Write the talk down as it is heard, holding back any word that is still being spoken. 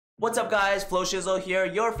What's up guys, FLOWSHIZZLE here,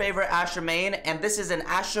 your favorite Astra Main, and this is an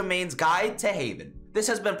Astra Main's guide to Haven. This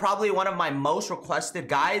has been probably one of my most requested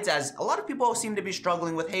guides, as a lot of people seem to be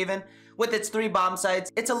struggling with Haven. With its 3 bomb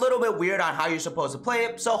sites, it's a little bit weird on how you're supposed to play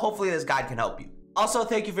it, so hopefully this guide can help you. Also,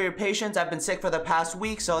 thank you for your patience. I've been sick for the past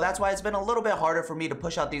week, so that's why it's been a little bit harder for me to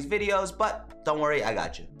push out these videos, but don't worry, I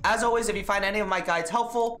got you. As always, if you find any of my guides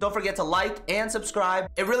helpful, don't forget to like and subscribe.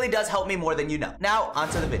 It really does help me more than you know. Now,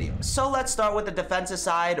 onto the video. So let's start with the defensive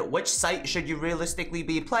side. Which site should you realistically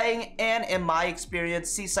be playing? And in my experience,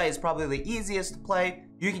 C site is probably the easiest to play.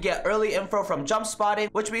 You can get early info from jump spotting,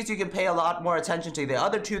 which means you can pay a lot more attention to the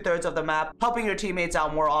other 2/3 of the map, helping your teammates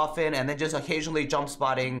out more often, and then just occasionally jump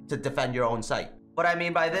spotting to defend your own site. What I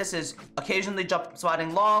mean by this is occasionally jump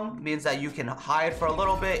spotting long means that you can hide for a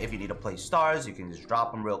little bit. If you need to play stars, you can just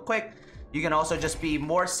drop them real quick. You can also just be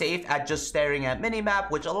more safe at just staring at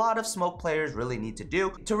minimap, which a lot of smoke players really need to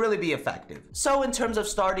do to really be effective. So in terms of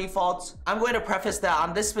star defaults, I'm going to preface that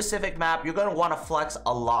on this specific map, you're going to want to flex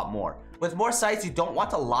a lot more. With more sites, you don't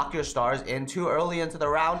want to lock your stars in too early into the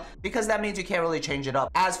round, because that means you can't really change it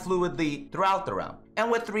up as fluidly throughout the round.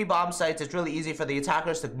 And with 3 bomb sites, it's really easy for the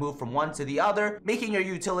attackers to move from one to the other, making your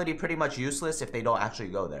utility pretty much useless if they don't actually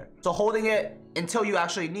go there. So holding it until you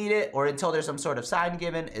actually need it, or until there's some sort of sign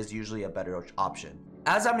given, is usually a better option.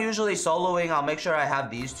 As I'm usually soloing, I'll make sure I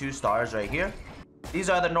have these 2 stars right here. These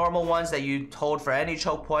are the normal ones that you hold for any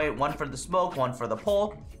choke point, one for the smoke, one for the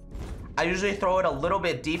pole. I usually throw it a little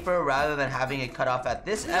bit deeper rather than having it cut off at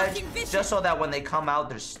this edge, just so that when they come out,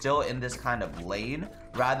 they're still in this kind of lane,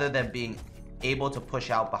 rather than being able to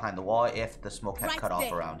push out behind the wall if the smoke had cut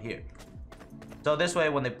off around here. So this way,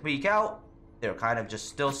 when they peek out, they're kind of just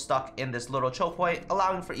still stuck in this little choke point,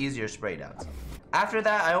 allowing for easier spray downs. After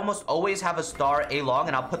that, I almost always have a star A long,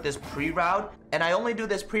 and I'll put this pre-round, and I only do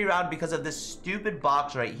this pre-round because of this stupid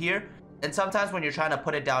box right here. And sometimes when you're trying to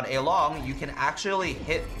put it down A long, you can actually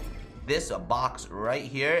hit this box right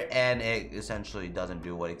here, and it essentially doesn't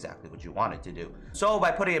do exactly what you want it to do. So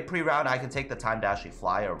by putting it pre-round, I can take the time to actually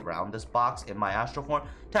fly around this box in my astral form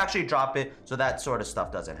to actually drop it, so that sort of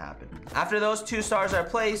stuff doesn't happen. After those 2 stars are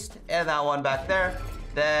placed, and that one back there,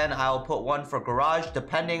 then I'll put one for garage,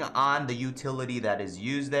 depending on the utility that is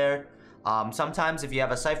used there. Sometimes if you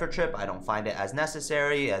have a cipher trip, I don't find it as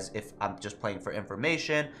necessary as if I'm just playing for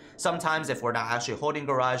information. Sometimes if we're not actually holding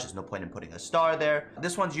garage, there's no point in putting a star there.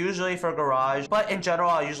 This one's usually for garage, but in general,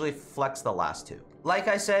 I'll usually flex the last 2. Like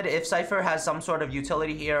I said, if cipher has some sort of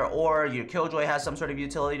utility here, or your killjoy has some sort of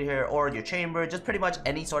utility here, or your chamber, just pretty much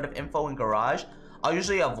any sort of info in garage, I'll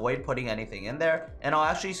usually avoid putting anything in there, and I'll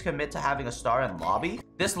actually commit to having a star in lobby.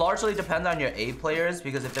 This largely depends on your A players,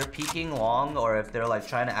 because if they're peeking long, or if they're like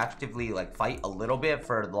trying to actively like fight a little bit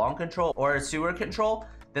for long control or sewer control,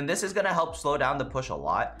 then this is going to help slow down the push a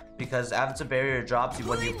lot, because as the barrier drops,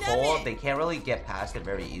 when you pull, they can't really get past it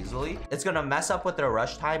very easily. It's going to mess up with their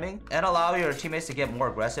rush timing and allow your teammates to get more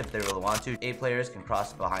aggressive if they really want to. A players can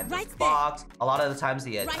cross behind this box. A lot of the times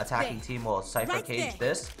the attacking team will cipher cage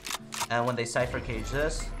this, and when they cipher cage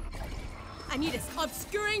this, I need an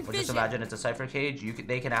obscuring vision. Just imagine it's a cipher cage.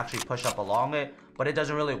 They can actually push up along it, but it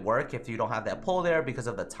doesn't really work if you don't have that pull there because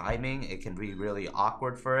of the timing. It can be really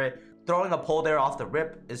awkward for it. Throwing a pull there off the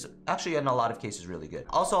rip is actually in a lot of cases really good.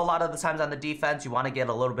 Also, a lot of the times on the defense, you want to get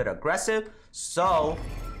a little bit aggressive. So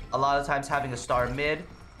a lot of times having a star mid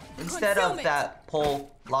instead of that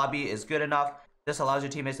pull lobby is good enough. This allows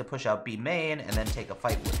your teammates to push out B main and then take a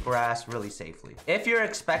fight with grass really safely. If you're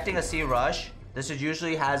expecting a C rush, this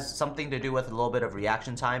usually has something to do with a little bit of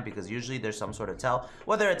reaction time, because usually there's some sort of tell,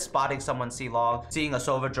 whether it's spotting someone C long, seeing a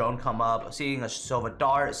Sova drone come up, seeing a Sova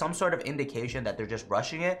dart, some sort of indication that they're just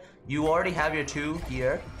rushing it. You already have your 2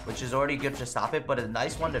 here, which is already good to stop it, but a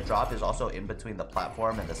nice one to drop is also in between the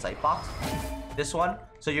platform and the sight box. This one,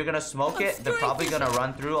 so you're gonna smoke it, they're probably gonna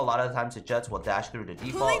run through. A lot of the times the jets will dash through the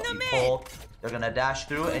default, you pull, they're gonna dash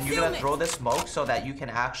through, and you're gonna throw this smoke so that you can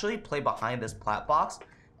actually play behind this plat box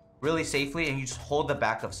really safely, and you just hold the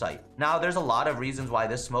back of sight. Now, there's a lot of reasons why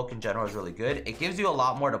this smoke in general is really good. It gives you a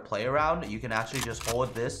lot more to play around. You can actually just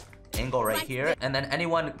hold this angle right here, and then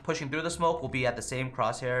anyone pushing through the smoke will be at the same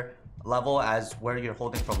crosshair level as where you're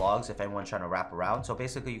holding for logs if anyone's trying to wrap around. So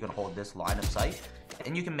basically, you can hold this line of sight,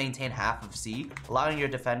 and you can maintain half of C, allowing your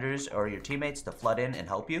defenders or your teammates to flood in and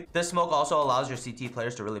help you. This smoke also allows your CT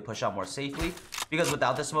players to really push out more safely, because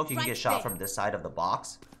without this smoke, you can get shot from this side of the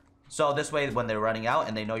box. So this way, when they're running out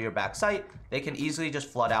and they know your back sight, they can easily just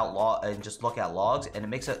flood out and just look at logs, and it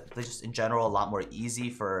makes it just in general a lot more easy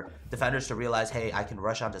for defenders to realize, hey, I can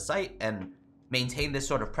rush onto site and maintain this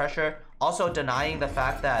sort of pressure. Also denying the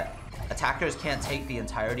fact that attackers can't take the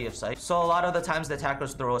entirety of site. So a lot of the times the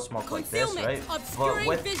attackers throw a smoke like this, right?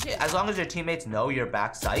 But as long as your teammates know your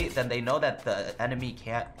back sight, then they know that the enemy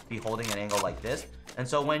can't be holding an angle like this. And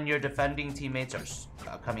so when your defending teammates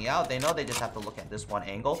are coming out, they know they just have to look at this one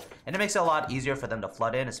angle. And it makes it a lot easier for them to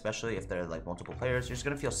flood in, especially if they're like multiple players. You're just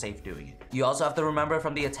gonna feel safe doing it. You also have to remember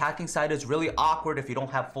from the attacking side, it's really awkward if you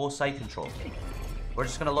don't have full sight control. We're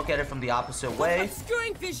just gonna look at it from the opposite way.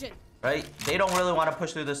 Obscuring vision. Right? They don't really want to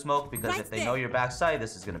push through the smoke because if they know your backside,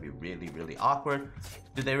 this is going to be really, really awkward.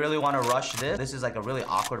 Do they really want to rush this? This is like a really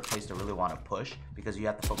awkward place to really want to push because you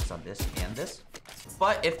have to focus on this and this.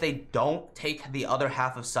 But if they don't take the other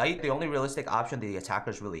half of sight, the only realistic option the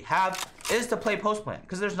attackers really have is to play post plant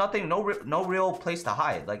because there's nothing, no real place to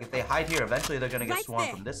hide. Like if they hide here, eventually they're going to get swarmed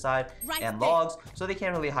from this side and logs. So they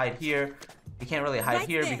can't really hide here. You can't really hide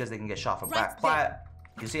here because they can get shot from back plat.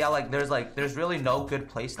 You see how there's really no good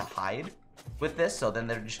place to hide with this, so then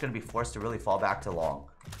they're just gonna be forced to really fall back to long.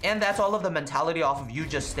 And that's all of the mentality off of you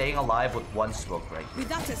just staying alive with one smoke right here.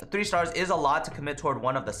 The 3 stars is a lot to commit toward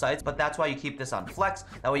one of the sites, but that's why you keep this on flex.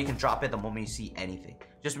 That way you can drop it the moment you see anything.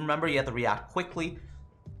 Just remember you have to react quickly,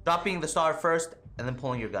 dropping the star first and then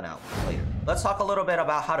pulling your gun out later. Let's talk a little bit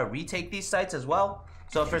about how to retake these sites as well.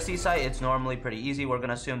 So for C site, it's normally pretty easy. We're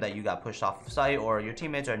gonna assume that you got pushed off of site or your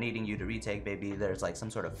teammates are needing you to retake. Maybe there's like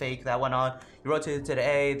some sort of fake that went on. You rotated to the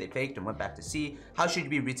A, they faked and went back to C. How should you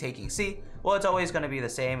be retaking C? Well, it's always gonna be the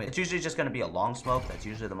same. It's usually just gonna be a long smoke. That's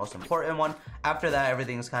usually the most important one. After that,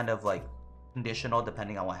 everything's kind of like conditional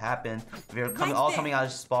depending on what happened. If you're all coming out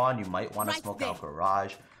of spawn, you might want to smoke out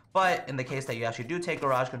garage. But in the case that you actually do take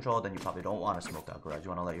garage control, then you probably don't want to smoke out garage. You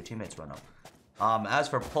want to let your teammates run up. As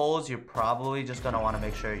for pulls, you're probably just going to want to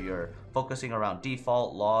make sure you're focusing around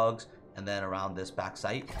default, logs, and then around this back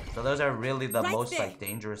sight. So those are really the most like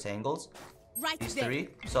dangerous angles. These 3.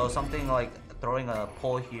 So something like throwing a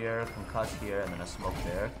pull here, concuss here, and then a smoke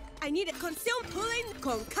there. I need a conceal pulling,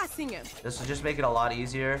 concussing him. This will just make it a lot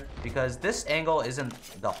easier because this angle isn't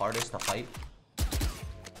the hardest to fight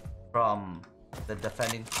from the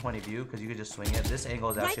defending point of view because you could just swing it. This angle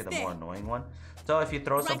is actually the more annoying one. So if you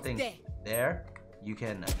throw something there, you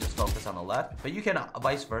can just focus on the left, but you can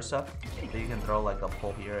vice versa. So you can throw like a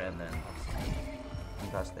pull here and then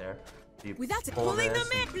concuss there. So you pull this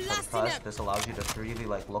and concuss. This allows you to really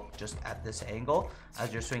like look just at this angle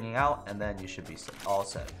as you're swinging out, and then you should be all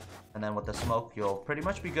set. And then with the smoke, you'll pretty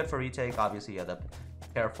much be good for retake. Obviously, you have to be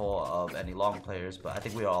careful of any long players, but I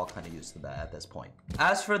think we're all kind of used to that at this point.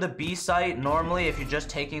 As for the B site, normally if you're just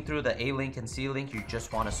taking through the A link and C link, you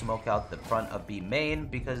just want to smoke out the front of B main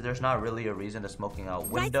because there's not really a reason to smoking out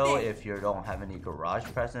window if you don't have any garage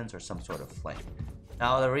presence or some sort of flank.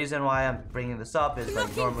 Now the reason why I'm bringing this up is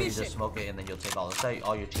like normally you just smoke it and then you'll take all the site.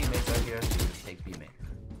 All your teammates are here, so you just take B main.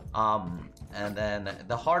 And then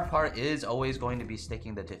the hard part is always going to be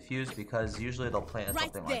sticking the diffuse because usually they'll plant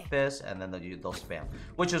something like this and then they'll spam.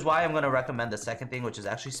 Which is why I'm going to recommend the second thing, which is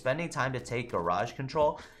actually spending time to take garage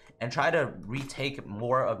control and try to retake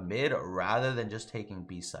more of mid rather than just taking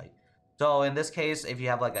B site. So in this case, if you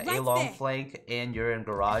have like a long flank and you're in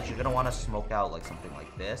garage, you're going to want to smoke out like something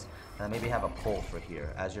like this and maybe have a pull for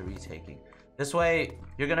here as you're retaking. This way,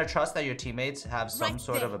 you're going to trust that your teammates have some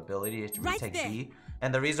sort of ability to retake B.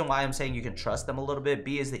 And the reason why I'm saying you can trust them a little bit,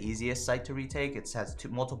 B is the easiest site to retake. It has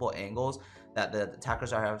multiple angles that the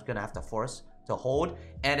attackers are going to have to force to hold.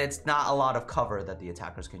 And it's not a lot of cover that the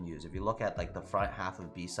attackers can use. If you look at like the front half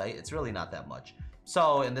of B site, it's really not that much.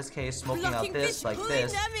 So in this case, smoking out this like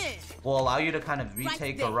this will allow you to kind of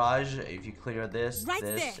retake garage. If you clear this,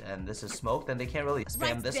 and this is smoke, then they can't really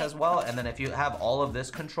spam this as well. And then if you have all of this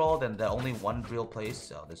control, then the only one real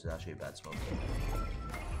place, oh, this is actually a bad smoke.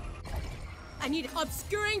 I need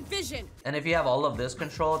obscuring vision. And if you have all of this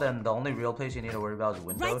control, then the only real place you need to worry about is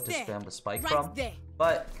window to spam the spike from.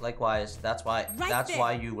 But likewise, that's why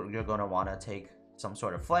you're gonna want to take some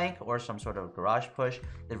sort of flank or some sort of garage push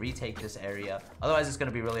to retake this area. Otherwise, it's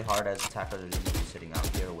gonna be really hard as attackers are just gonna be sitting out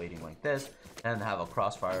here waiting like this and have a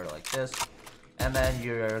crossfire like this, and then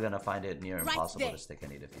you're gonna find it near impossible to stick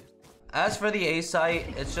any diffuse. As for the A site,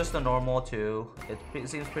 it's just a normal 2. It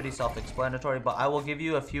seems pretty self-explanatory, but I will give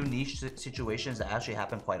you a few niche situations that actually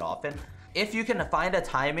happen quite often. If you can find a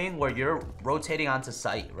timing where you're rotating onto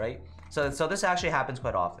site, right? So this actually happens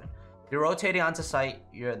quite often. You're rotating onto site,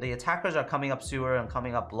 the attackers are coming up sewer and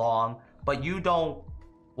coming up long, but you don't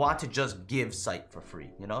want to just give site for free,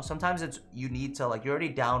 you know? Sometimes you need to, like, you're already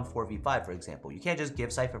down 4v5, for example. You can't just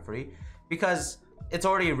give site for free because it's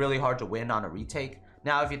already really hard to win on a retake.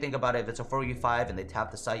 Now, if you think about it, if it's a 4v5 and they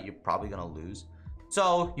tap the site, you're probably going to lose.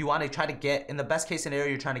 So you want to try to get, in the best case scenario,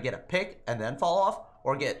 you're trying to get a pick and then fall off,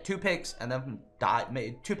 or get 2 picks and then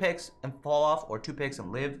die, 2 picks and fall off, or 2 picks and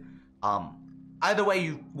live. Either way,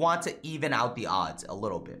 you want to even out the odds a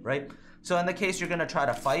little bit, right? So in the case you're gonna try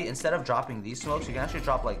to fight, instead of dropping these smokes, you can actually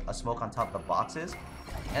drop like a smoke on top of the boxes.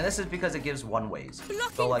 And this is because it gives 1 ways.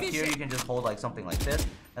 So like here you can just hold like something like this,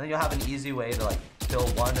 and then you'll have an easy way to like kill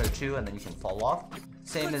 1 or 2, and then you can fall off.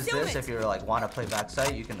 Same as this, if you're like want to play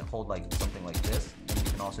backside, you can hold like something like this, and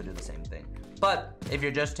you can also do the same thing. But if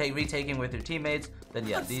you're just retaking with your teammates, then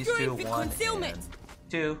yeah, these 2, 1 and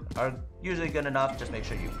 2 are usually good enough. Just make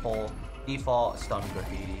sure you pull default, stun,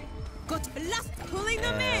 graffiti.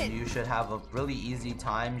 And you should have a really easy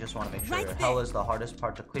time. Just want to make sure your hell is the hardest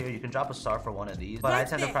part to clear. You can drop a star for one of these, but I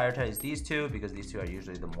tend to prioritize these 2 because these 2 are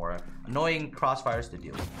usually the more annoying crossfires to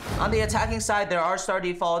deal with. On the attacking side, there are star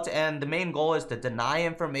defaults, and the main goal is to deny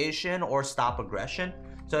information or stop aggression.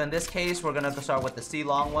 So in this case, we're gonna start with the C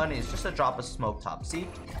long one. It's just to drop a smoke top C.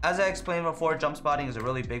 As I explained before, jump spotting is a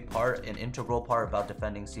really big part, an integral part about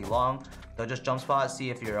defending C long. So just jump spot, see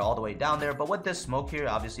if you're all the way down there. But with this smoke here,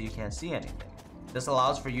 obviously you can't see anything. This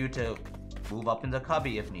allows for you to move up into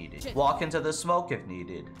cubby if needed, walk into the smoke if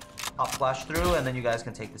needed, pop flash through, and then you guys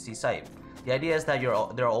can take the C site. The idea is that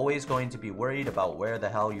they're always going to be worried about where the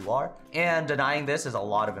hell you are, and denying this is a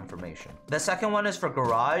lot of information. The second one is for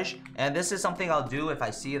garage, and this is something I'll do if I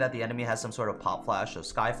see that the enemy has some sort of pop flash. So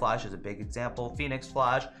sky flash is a big example, phoenix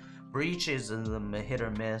flash, breach is a hit or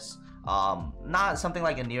miss. Not something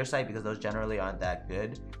like a near sight because those generally aren't that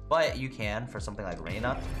good, but you can for something like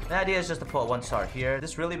Reyna. The idea is just to put 1 star here.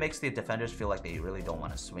 This really makes the defenders feel like they really don't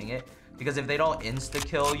want to swing it, because if they don't insta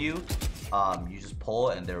kill you, you just pull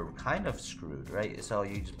and they're kind of screwed, right? So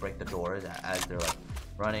you just break the doors as they're like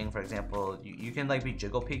running. For example, you can like be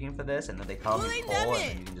jiggle peeking for this, and then they come, you pull, and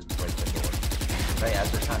then you can just break the door, right, as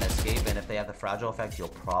they're trying to escape. And if they have the fragile effect, you'll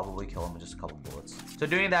probably kill them with just a couple bullets. So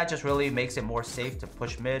doing that just really makes it more safe to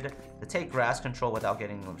push mid, to take grass control without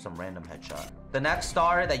getting some random headshot. The next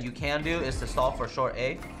star that you can do is to stall for short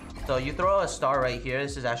A. So you throw a star right here.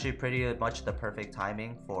 This is actually pretty much the perfect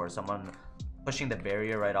timing for someone pushing the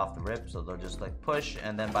barrier right off the rip. So they'll just like push,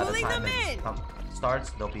 and then by the time it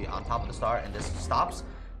starts, they'll be on top of the star, and this stops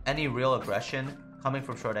any real aggression coming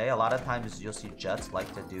from short A. A lot of times you'll see Jets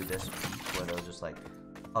like to do this peek where they'll just like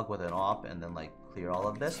hug with an op and then like clear all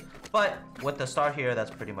of this. But with the star here,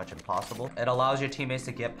 that's pretty much impossible. It allows your teammates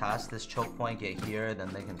to get past this choke point, get here, then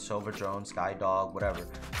they can Silver Drone, Sky Dog, whatever.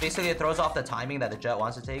 Basically, it throws off the timing that the Jet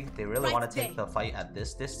wants to take. They really want to take the fight at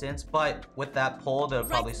this distance, but with that pull, they'll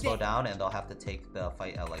probably slow down, and they'll have to take the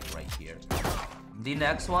fight at like right here. The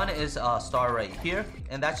next one is star right here,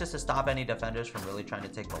 and that's just to stop any defenders from really trying to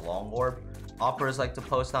take the long orb. Operas like to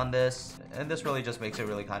post on this, and this really just makes it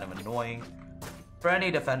really kind of annoying for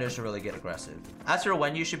any defenders to really get aggressive. As for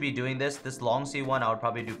when you should be doing this long C one, I would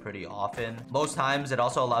probably do pretty often. Most times, it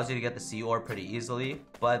also allows you to get the C orb pretty easily.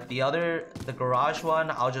 But the garage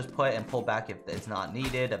one, I'll just put and pull back if it's not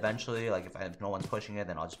needed. Eventually, like if no one's pushing it,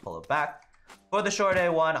 then I'll just pull it back. For the short A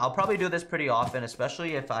one, I'll probably do this pretty often,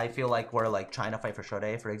 especially if I feel like we're like trying to fight for short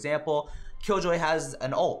A. For example, Killjoy has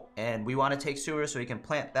an ult, and we want to take sewer, so we can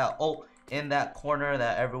plant that ult in that corner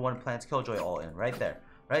that everyone plants Killjoy ult in, right there.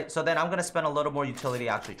 Right, so then I'm gonna spend a little more utility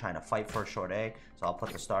actually trying to fight for short A. So I'll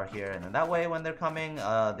put the star here, and then that way when they're coming,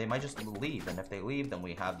 they might just leave. And if they leave, then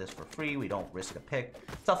we have this for free. We don't risk a pick,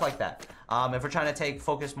 stuff like that. If we're trying to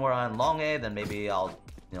focus more on long A, then maybe I'll,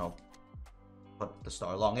 put the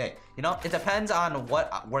star long A. It depends on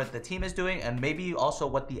what the team is doing, and maybe also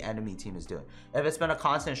what the enemy team is doing. If it's been a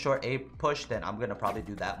constant short A push, then I'm gonna probably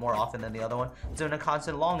do that more often than the other one. If it's been a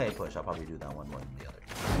constant long A push, I'll probably do that one more than the other.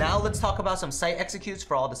 Now let's talk about some site executes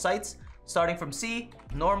for all the sites. Starting from C,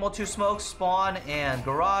 normal 2 smokes, spawn, and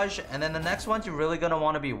garage. And then the next ones you're really gonna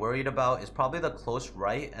want to be worried about is probably the close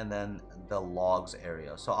right and then the logs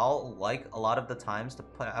area. So I'll like a lot of the times to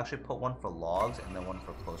actually put one for logs and then one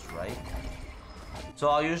for close right. So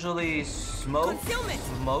I'll usually smoke,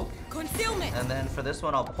 and then for this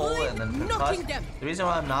one I'll pull and then concuss. The reason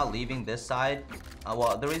why I'm not leaving this side,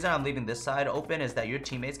 the reason I'm leaving this side open is that your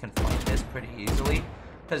teammates can find this pretty easily,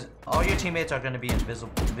 because all your teammates are going to be in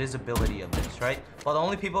visibility of this, right? Well, the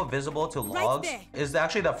only people visible to logs is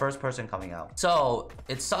actually the first person coming out. So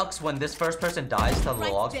it sucks when this first person dies to the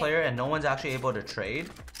logs player and no one's actually able to trade,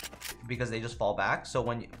 because they just fall back. So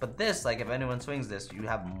but this, like if anyone swings this, you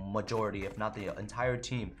have majority, if not the entire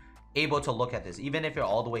team, able to look at this, even if you're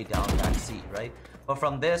all the way down that seat, right? But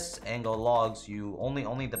from this angle logs, you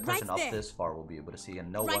only the person up this far will be able to see,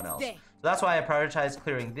 and no one else. So that's why I prioritize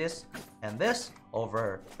clearing this and this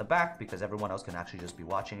over the back, because everyone else can actually just be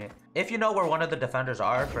watching it. If you know where one of the defenders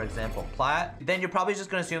are, for example plat, then you're probably just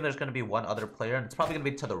going to assume there's going to be one other player, and it's probably going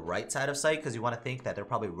to be to the right side of sight, because you want to think that they're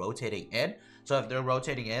probably rotating in. So if they're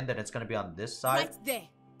rotating in, then it's going to be on this side,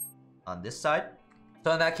 on this side.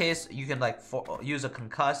 So in that case, you can like use a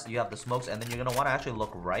concuss, you have the smokes, and then you're going to want to actually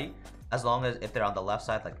look right, as long as if they're on the left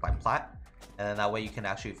side, like by plat. And then that way you can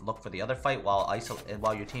actually look for the other fight while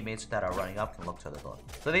while your teammates that are running up can look to the door.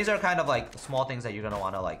 So these are kind of like small things that you're going to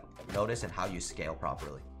want to like notice and how you scale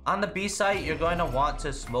properly. On the B site, you're going to want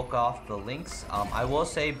to smoke off the links. I will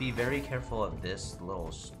say be very careful of this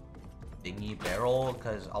little thingy barrel,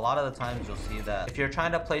 because a lot of the times you'll see that if you're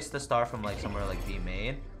trying to place the star from like somewhere like B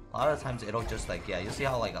main, a lot of the times it'll just like, yeah, you'll see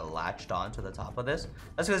how like it latched on to the top of this.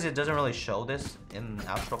 That's because it doesn't really show this in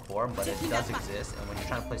astral form, but it does exist. And when you're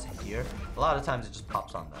trying to place it here, a lot of times it just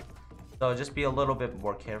pops on them. So just be a little bit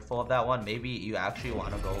more careful of that one. Maybe you actually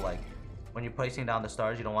want to go like, when you're placing down the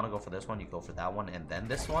stars, you don't want to go for this one, you go for that one and then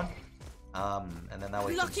this one. And then that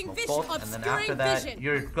way you can smoke both. And then after that,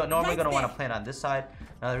 you're normally going to want to plant on this side.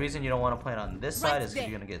 Now the reason you don't want to plant on this side is because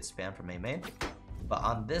you're going to get spammed from main. But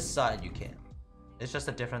on this side, you can. It's just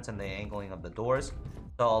a difference in the angling of the doors.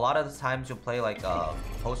 So a lot of the times you'll play like a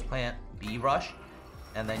post plant B rush,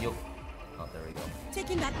 and then you'll, oh, there we go.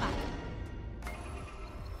 Taking that back.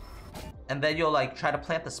 And then you'll like try to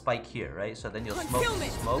plant the spike here, right? So then you'll smoke.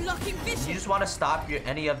 You just want to stop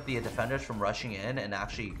any of the defenders from rushing in and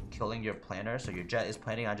actually killing your planner. So your jet is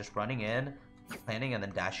planning on just running in, planning, and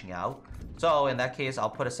then dashing out. So in that case, I'll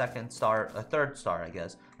put a third star, I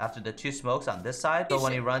guess, after the 2 smokes on this side. So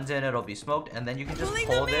when he runs in, it'll be smoked, and then you can just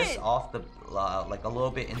pull this off the like a little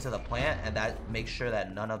bit into the plant, and that makes sure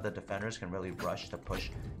that none of the defenders can really rush to push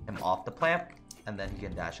him off the plant, and then he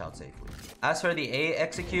can dash out safely. As for the A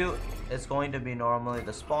execute, it's going to be normally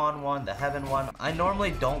the spawn one, the heaven one. I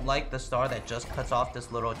normally don't like the star that just cuts off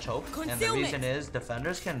this little choke, and the reason is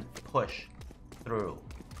defenders can push through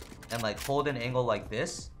and like hold an angle like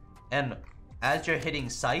this, and as you're hitting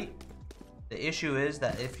sight, the issue is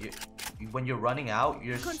that if when you're running out,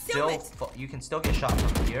 you can still get shot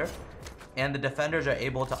from here, and the defenders are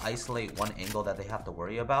able to isolate one angle that they have to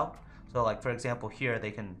worry about. So like for example here,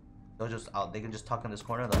 they can just tuck in this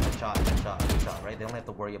corner, they'll hit shot, right? They only have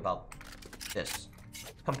to worry about this.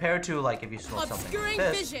 Compared to like if you smoke something like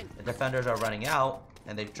this, the defenders are running out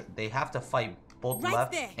and they have to fight both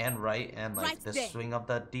left and right, and like this swing of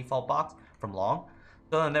the default box from long.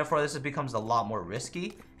 So then therefore this becomes a lot more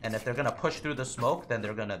risky, and if they're gonna push through the smoke, then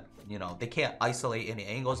they're gonna, you know, they can't isolate any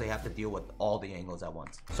angles, they have to deal with all the angles at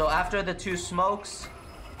once. So after the 2 smokes,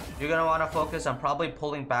 you're gonna wanna focus on probably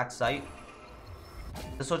pulling back sight.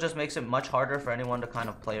 This will just makes it much harder for anyone to kind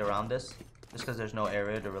of play around this, just because there's no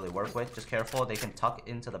area to really work with. Just careful, they can tuck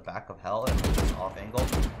into the back of hell and hold this off angle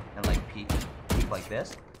and like peek like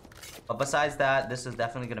this. But besides that, this is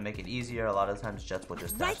definitely going to make it easier. A lot of times jets will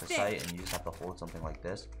just dash the sight, and you just have to hold something like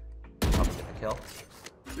this. Probably get the kill.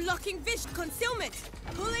 Blocking vision, concealment.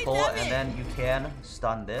 Pull, and then you can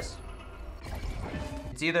stun this.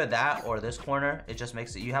 It's either that or this corner. It just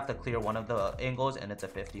makes it, you have to clear one of the angles, and it's a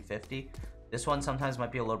 50-50. This one sometimes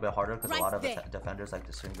might be a little bit harder because a lot of the defenders like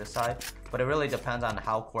to swing this side. But it really depends on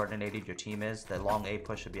how coordinated your team is. The long A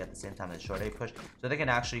push should be at the same time as short A push, so they can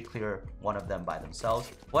actually clear one of them by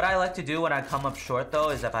themselves. What I like to do when I come up short though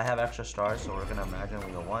is if I have extra stars, so we're gonna imagine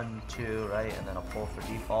we go 1, 2, right, and then a pull for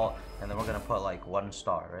default, and then we're gonna put like 1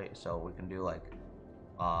 star, right? So we can do like,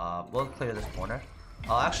 we'll clear this corner.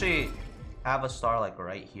 I'll actually have a star like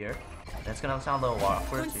right here. And it's gonna sound a little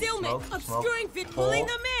awkward. So you smoke, pull,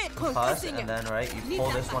 concuss, and then right, you pull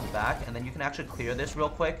this one back, and then you can actually clear this real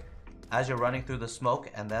quick as you're running through the smoke,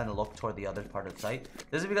 and then look toward the other part of the site.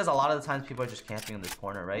 This is because a lot of the times people are just camping in this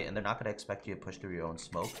corner, right? And they're not gonna expect you to push through your own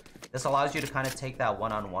smoke. This allows you to kind of take that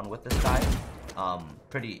one-on-one with this guy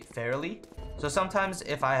pretty fairly. So sometimes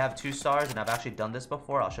if I have 2 stars, and I've actually done this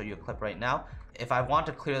before, I'll show you a clip right now. If I want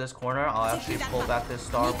to clear this corner, I'll actually pull back this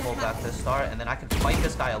star, and then I can fight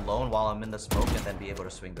this guy alone while I'm in the smoke, and then be able to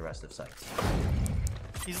swing the rest of sites.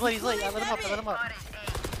 He's late, I let him up,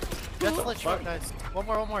 You have to let short, guys. One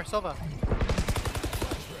more, Sova.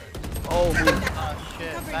 Oh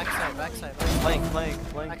shit, backside. Flank.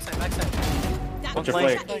 Backside. That Bunch of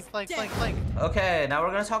traitor flank. is Flank, dead. flank, flank. Okay, now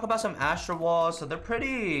we're gonna talk about some Astra Walls. So they're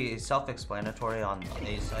pretty self-explanatory on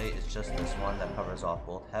A site. It's just this one that covers off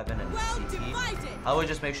both Heaven and Well CT. divided. I would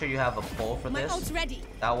just make sure you have a pull for My this. ult's ready.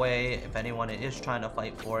 That way, if anyone is trying to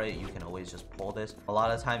fight for it, you can always just pull this. A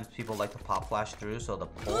lot of times people like to pop flash through, so the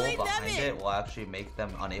pull Pulling them behind in. it will actually make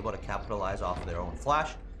them unable to capitalize off their own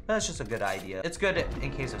flash. That's just a good idea. It's good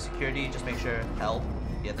in case of security. Just make sure help.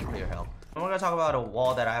 You have to clear help. And we're gonna talk about a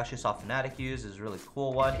wall that I actually saw Fnatic use. Is a really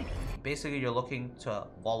cool one. Basically, you're looking to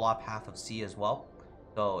wall up half of C as well.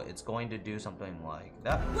 So it's going to do something like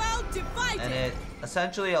that. Well divided. And it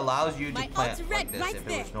essentially allows you to My plant ult's like red this right if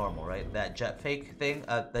there. it was normal, right? That jet fake thing,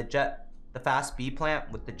 the fast B plant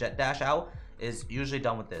with the jet dash out is usually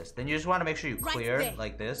done with this. Then you just want to make sure you Right clear there.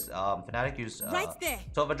 like this. Fnatic use Right there.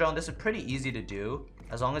 Sova drone. This is pretty easy to do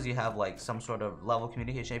as long as you have like some sort of level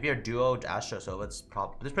communication. If you're a duo Astra, so it's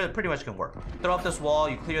pretty much can work. Throw up this wall,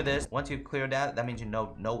 you clear this. Once you clear that, that means you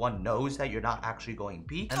know no one knows that you're not actually going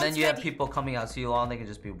B. And then you have people coming out C long, they can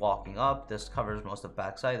just be walking up. This covers most of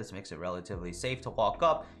backside. This makes it relatively safe to walk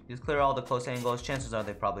up. You just clear all the close angles. Chances are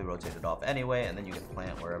they probably rotated off anyway, and then you can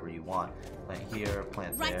plant wherever you want. Plant here,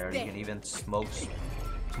 plant Right there. there. You can even smoke,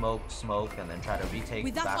 and then try to retake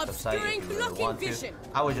Without back of sight if obscuring you really blocking want to. vision.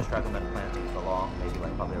 I would just recommend planting the long, maybe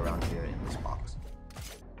like probably around here in this box.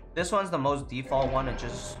 This one's the most default one. It's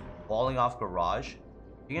just walling off garage.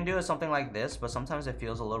 You can do it something like this, but sometimes it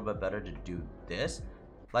feels a little bit better to do this.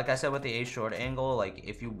 Like I said with the A short angle, like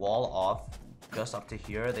if you wall off just up to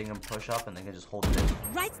here, they can push up and they can just hold it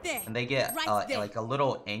in. Right there. And they get Right there. like a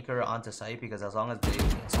little anchor onto site, because as long as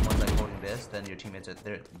someone's like holding this, then your teammates are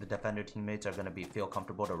the defender teammates are gonna feel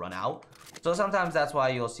comfortable to run out. So sometimes that's why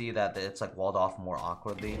you'll see that it's like walled off more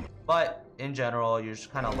awkwardly. But in general, you're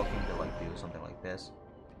just kind of looking to like do something like this.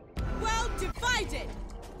 Well divided.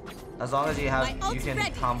 As long as you have, My you ult's can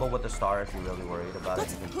ready. combo with the star if you're really worried about it.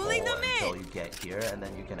 What's You can pulling pull them until in? you get here, and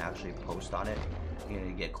then you can actually post on it. You know,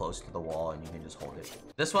 you get close to the wall and you can just hold it.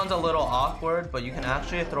 This one's a little awkward, but you can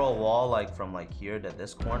actually throw a wall like from like here to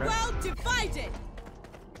this corner. Well divided.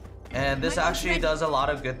 And this My ult's actually ready. does a lot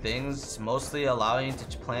of good things, mostly allowing you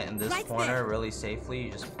to plant in this Right corner there. really safely.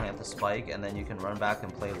 You just plant the spike and then you can run back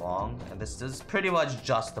and play long. And this is pretty much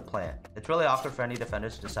just the plant. It's really awkward for any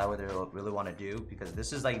defenders to decide what they really want to do, because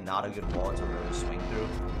this is like not a good wall to really swing through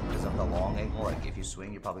because of the long angle. Like if you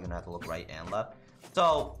swing, you're probably gonna have to look right and left.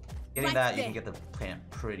 So getting Right that, you there. can get the plant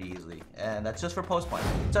pretty easily. And that's just for post plant.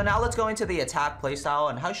 So now let's go into the attack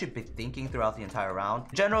playstyle and how you should be thinking throughout the entire round.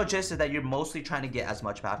 General gist is that you're mostly trying to get as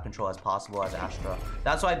much map control as possible as Astra.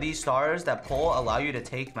 That's why these stars that pull allow you to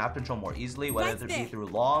take map control more easily, whether Right it be there. through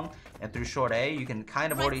long and through short A. You can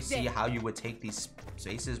kind of Right already see there. how you would take these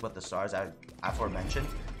spaces with the stars I aforementioned.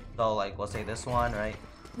 So like, let's say this one, right?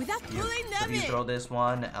 Without pulling So them you in. throw this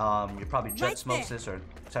one, you probably jet Right smokes there. this or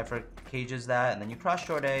Cypher cages that, and then you cross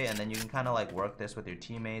short A, and then you can kind of like work this with your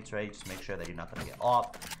teammates, right? Just make sure that you're not gonna get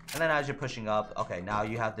off. And then as you're pushing up, okay, now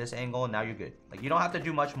you have this angle, and now you're good. Like you don't have to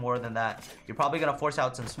do much more than that. You're probably gonna force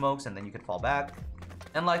out some smokes, and then you can fall back.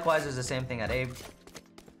 And likewise, is the same thing at A.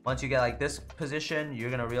 Once you get like this position, you're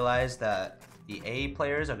gonna realize that the A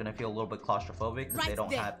players are gonna feel a little bit claustrophobic because they Right don't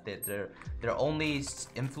there. have their only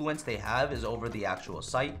influence they have is over the actual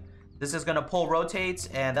site. This is gonna pull rotates,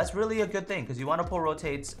 and that's really a good thing because you want to pull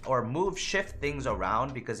rotates or move shift things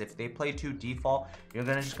around, because if they play too default, you're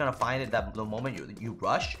just gonna find it that the moment you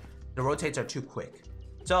rush, the rotates are too quick.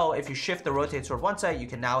 So if you shift the rotates toward one side, you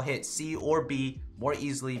can now hit C or B more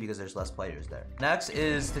easily because there's less players there. Next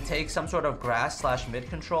is to take some sort of grass / mid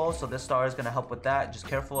control. So this star is going to help with that. Just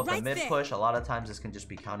careful of the Right mid there. push. A lot of times this can just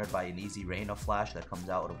be countered by an easy rain of flash that comes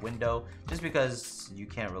out of window, just because you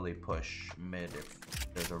can't really push mid if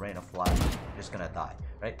there's a rain of flash. You're just going to die,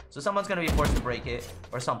 right? So someone's going to be forced to break it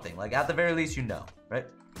or something. Like at the very least, you know, right?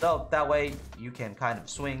 So that way you can kind of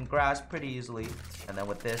swing grass pretty easily. And then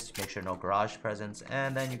with this, make sure no garage presence,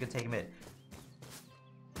 and then you can take mid.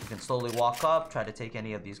 You can slowly walk up, try to take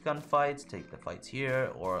any of these gunfights, take the fights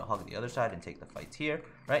here, or hug the other side and take the fights here,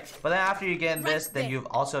 right? But then after you get in this, then you've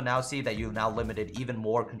also now see that you've now limited even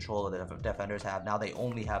more control of the defenders have. Now they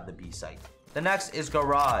only have the B site. The next is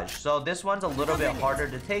garage. So this one's a little bit harder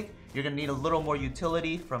to take. You're gonna need a little more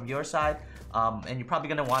utility from your side. And you're probably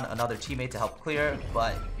gonna want another teammate to help clear,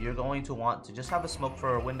 but you're going to want to just have a smoke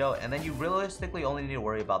for a window, and then you realistically only need to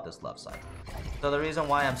worry about this left side. So the reason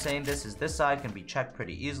why I'm saying this is this side can be checked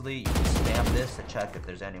pretty easily. You can spam this to check if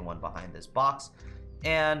there's anyone behind this box.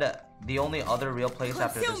 And the only other real place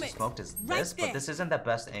after this is Concealment. smoked is Right this, but there. this isn't the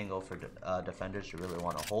best angle for defenders to really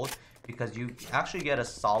want to hold, because you actually get a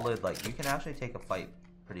solid, like you can actually take a fight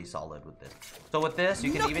pretty solid with this. So with this,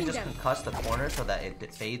 you can even just concuss the corner so that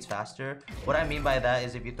it fades faster. What I mean by that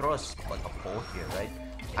is if you throw like a pull here, right?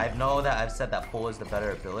 I know that I've said that pull is the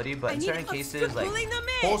better ability, but in certain cases, like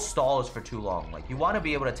pull stalls for too long. Like you want to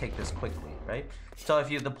be able to take this quickly, right? So if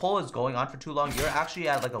the pull is going on for too long, you're actually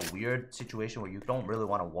at like a weird situation where you don't really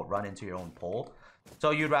want to run into your own pull.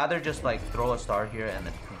 So you'd rather just like throw a star here and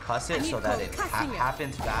then concuss it so that it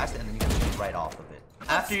happens fast and then you can shoot right off of it.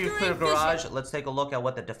 After you clear garage, let's take a look at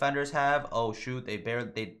what the defenders have. Oh shoot, they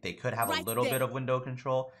could have a little bit of window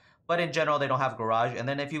control, but in general they don't have garage. And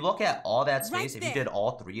then if you look at all that space, if you did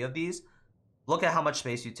all three of these, look at how much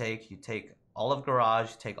space you take. You take all of garage,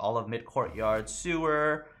 you take all of mid courtyard,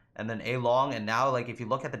 sewer, and then A long. And now like if you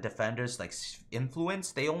look at the defenders like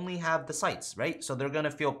influence, they only have the sights, right? So they're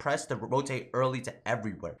gonna feel pressed to rotate early to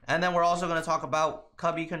everywhere. And then we're also gonna talk about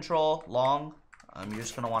cubby control, long. You're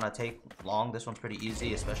just gonna want to take long. This one's pretty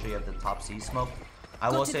easy, especially at the top C smoke. I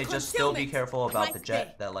will say just still be careful about the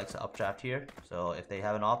jet that likes to updraft here. So if they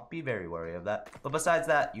have an off, be very wary of that. But besides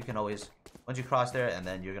that, you can always, once you cross there, and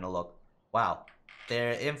then you're gonna look, wow,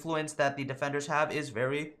 their influence that the defenders have is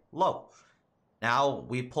very low. Now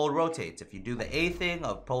we pulled rotates. If you do the A thing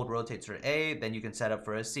of pulled rotates for A, then you can set up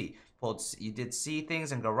for a C. You did C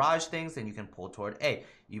things and garage things, then you can pull toward A.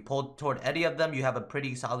 You pulled toward any of them, you have a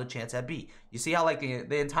pretty solid chance at B. You see how like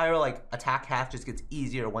the entire like attack half just gets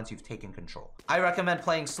easier once you've taken control. I recommend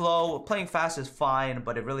playing slow. Playing fast is fine,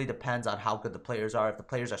 but it really depends on how good the players are. If the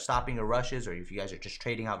players are stopping your rushes, or if you guys are just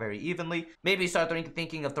trading out very evenly, maybe start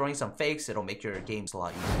thinking of throwing some fakes. It'll make your games a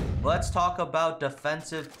lot easier. Let's talk about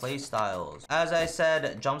defensive play styles. As I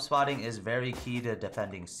said, jump spotting is very key to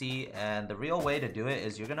defending C, and the real way to do it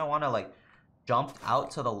is you're gonna want to like jump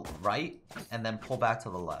out to the right and then pull back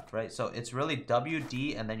to the left, right? So it's really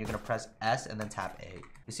WD and then you're gonna press S and then tap A.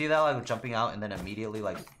 You see that like jumping out and then immediately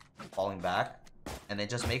like falling back, and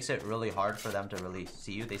it just makes it really hard for them to really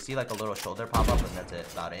see you. They see like a little shoulder pop up and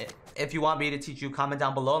that's about it. If you want me to teach you, comment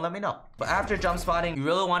down below and let me know. But after jump spotting, you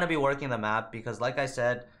really want to be working the map, because like I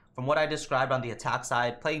said, from what I described on the attack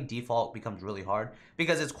side, playing default becomes really hard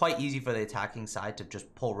because it's quite easy for the attacking side to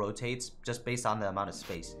just pull rotates just based on the amount of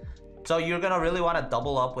space. So you're gonna really want to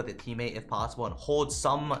double up with a teammate if possible and hold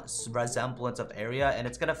some resemblance of area, and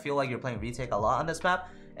it's gonna feel like you're playing retake a lot on this map,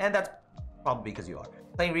 and that's probably because you are.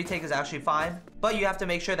 Playing retake is actually fine, but you have to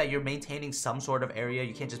make sure that you're maintaining some sort of area.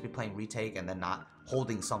 You can't just be playing retake and then not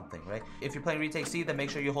holding something, right? If you're playing retake C, then make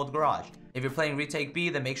sure you hold garage. If you're playing retake B,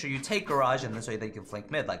 then make sure you take garage, and then so that you can flank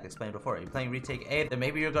mid, like explained before. If you're playing retake A, then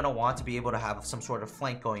maybe you're gonna want to be able to have some sort of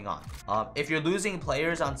flank going on. If you're losing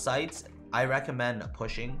players on sites, I recommend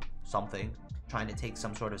pushing something, trying to take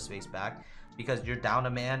some sort of space back, because you're down a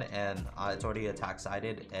man and it's already attack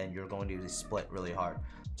sided and you're going to be split really hard.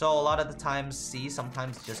 So a lot of the times C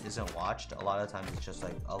sometimes just isn't watched. A lot of times it's just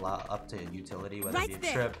like up to utility, whether it be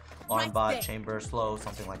a trip, arm bot, chamber, slow,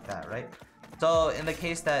 something like that, right? So in the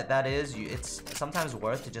case that is, it's sometimes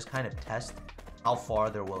worth to just kind of test how far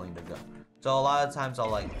they're willing to go. So a lot of times I'll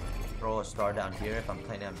like throw a star down here if I'm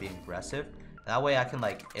planning on being aggressive. That way I can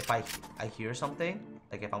like, if I hear something,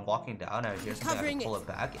 like if I'm walking down and I hear something, I can pull it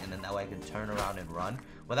back, and then that way I can turn around and run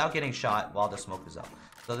without getting shot while the smoke is up.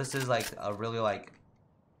 So this is like a really like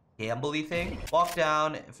gambly thing. Walk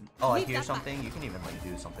down, I hear something, you can even like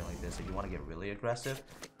do something like this if you want to get really aggressive,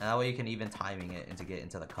 and that way you can even timing it and to get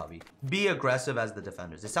into the cubby. Be aggressive as the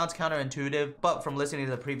defenders. It sounds counterintuitive, but from listening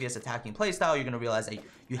to the previous attacking playstyle, you're going to realize that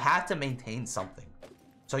you have to maintain something.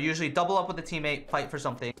 So usually double up with the teammate, fight for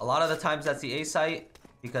something. A lot of the times that's the A site,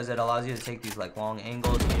 because it allows you to take these like long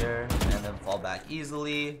angles here and then fall back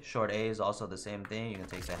easily. Short A is also the same thing. You can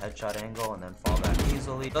take the headshot angle and then fall back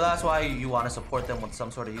easily. So that's why you want to support them with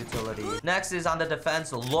some sort of utility. Next is on the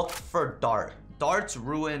defense, look for dart. Darts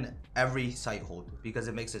ruin every site hold because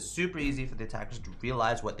it makes it super easy for the attackers to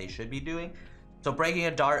realize what they should be doing. So breaking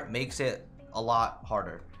a dart makes it a lot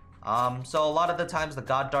harder. So a lot of the times the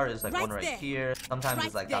god dart is like one right here. Sometimes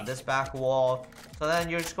it's like on this back wall. So then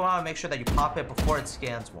you're just going to make sure that you pop it before it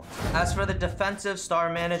scans once. As for the defensive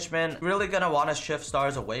star management, you're really going to want to shift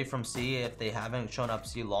stars away from C if they haven't shown up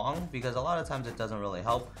C long, because a lot of times it doesn't really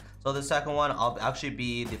help. So the second one, I'll actually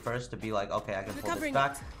be the first to be like, okay, I can pull this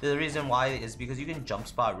back. The reason why is because you can jump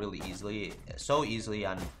spot really easily, so easily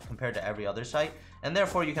compared to every other site. and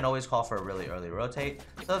therefore you can always call for a really early rotate.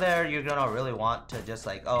 So there, you're gonna really want to just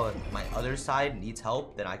like, oh, if my other side needs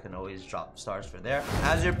help, then I can always drop stars for there.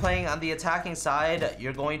 As you're playing on the attacking side,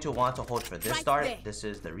 you're going to want to hold for this dart. This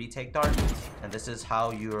is the retake dart, and this is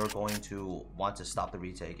how you're going to want to stop the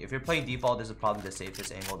retake. If you're playing default, this is probably the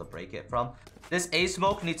safest angle to break it from. This A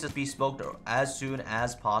smoke needs to be smoked as soon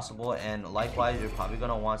as possible, and likewise, you're probably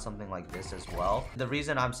gonna want something like this as well. The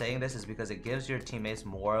reason I'm saying this is because it gives your teammates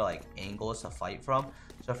more like angles to fight from.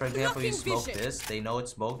 So for example, you smoke this, they know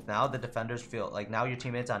it's smoked. Now the defenders feel like, now your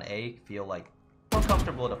teammates on A feel like more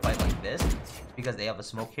comfortable to fight like this because they have a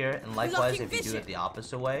smoke here. And likewise, if you do it the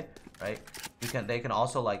opposite way, right, they can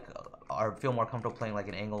also like feel more comfortable playing like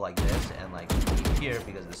an angle like this and like here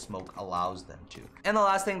because the smoke allows them to. And the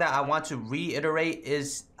last thing that I want to reiterate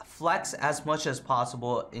is flex as much as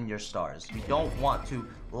possible in your stars. You don't want to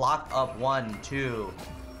lock up 1, 2,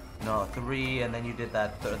 no, 3, and then you did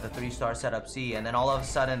that the 3-star setup C, and then all of a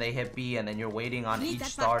sudden they hit B, and then you're waiting on each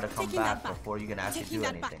star to come back before you can actually do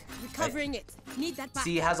anything. Recovering it. Need that back.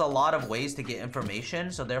 C has a lot of ways to get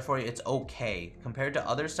information, so therefore it's okay compared to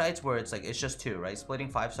other sites where it's like it's just 2, right? Splitting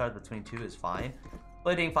 5 stars between 2 is fine.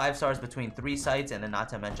 Splitting 5 stars between 3 sites, and then not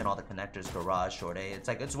to mention all the connectors, garage, short A, it's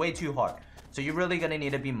like it's way too hard. So you're really gonna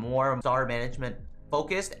need to be more star management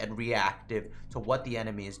focused and reactive to what the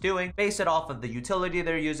enemy is doing. Base it off of the utility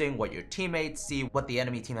they're using, what your teammates see, what the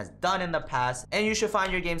enemy team has done in the past, and you should find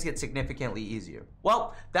your games get significantly easier.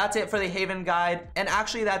 Well, that's it for the Haven guide, and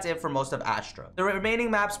actually that's it for most of Astra. The remaining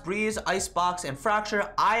maps, Breeze, Icebox, and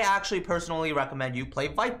Fracture, I actually personally recommend you play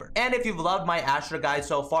Viper. And if you've loved my Astra guide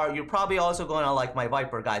so far, you're probably also going to like my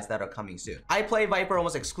Viper guides that are coming soon. I play Viper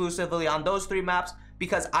almost exclusively on those 3 maps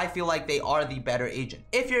because I feel like they are the better agent.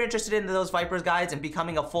 If you're interested in those Vipers guides and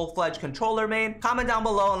becoming a full-fledged controller main, comment down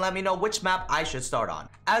below and let me know which map I should start on.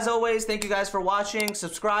 As always, thank you guys for watching.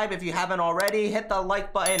 Subscribe if you haven't already. Hit the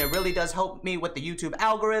like button. It really does help me with the YouTube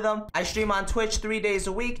algorithm. I stream on Twitch 3 days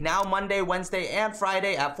a week, now Monday, Wednesday, and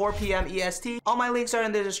Friday at 4 p.m. EST. All my links are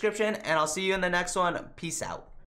in the description, and I'll see you in the next one. Peace out.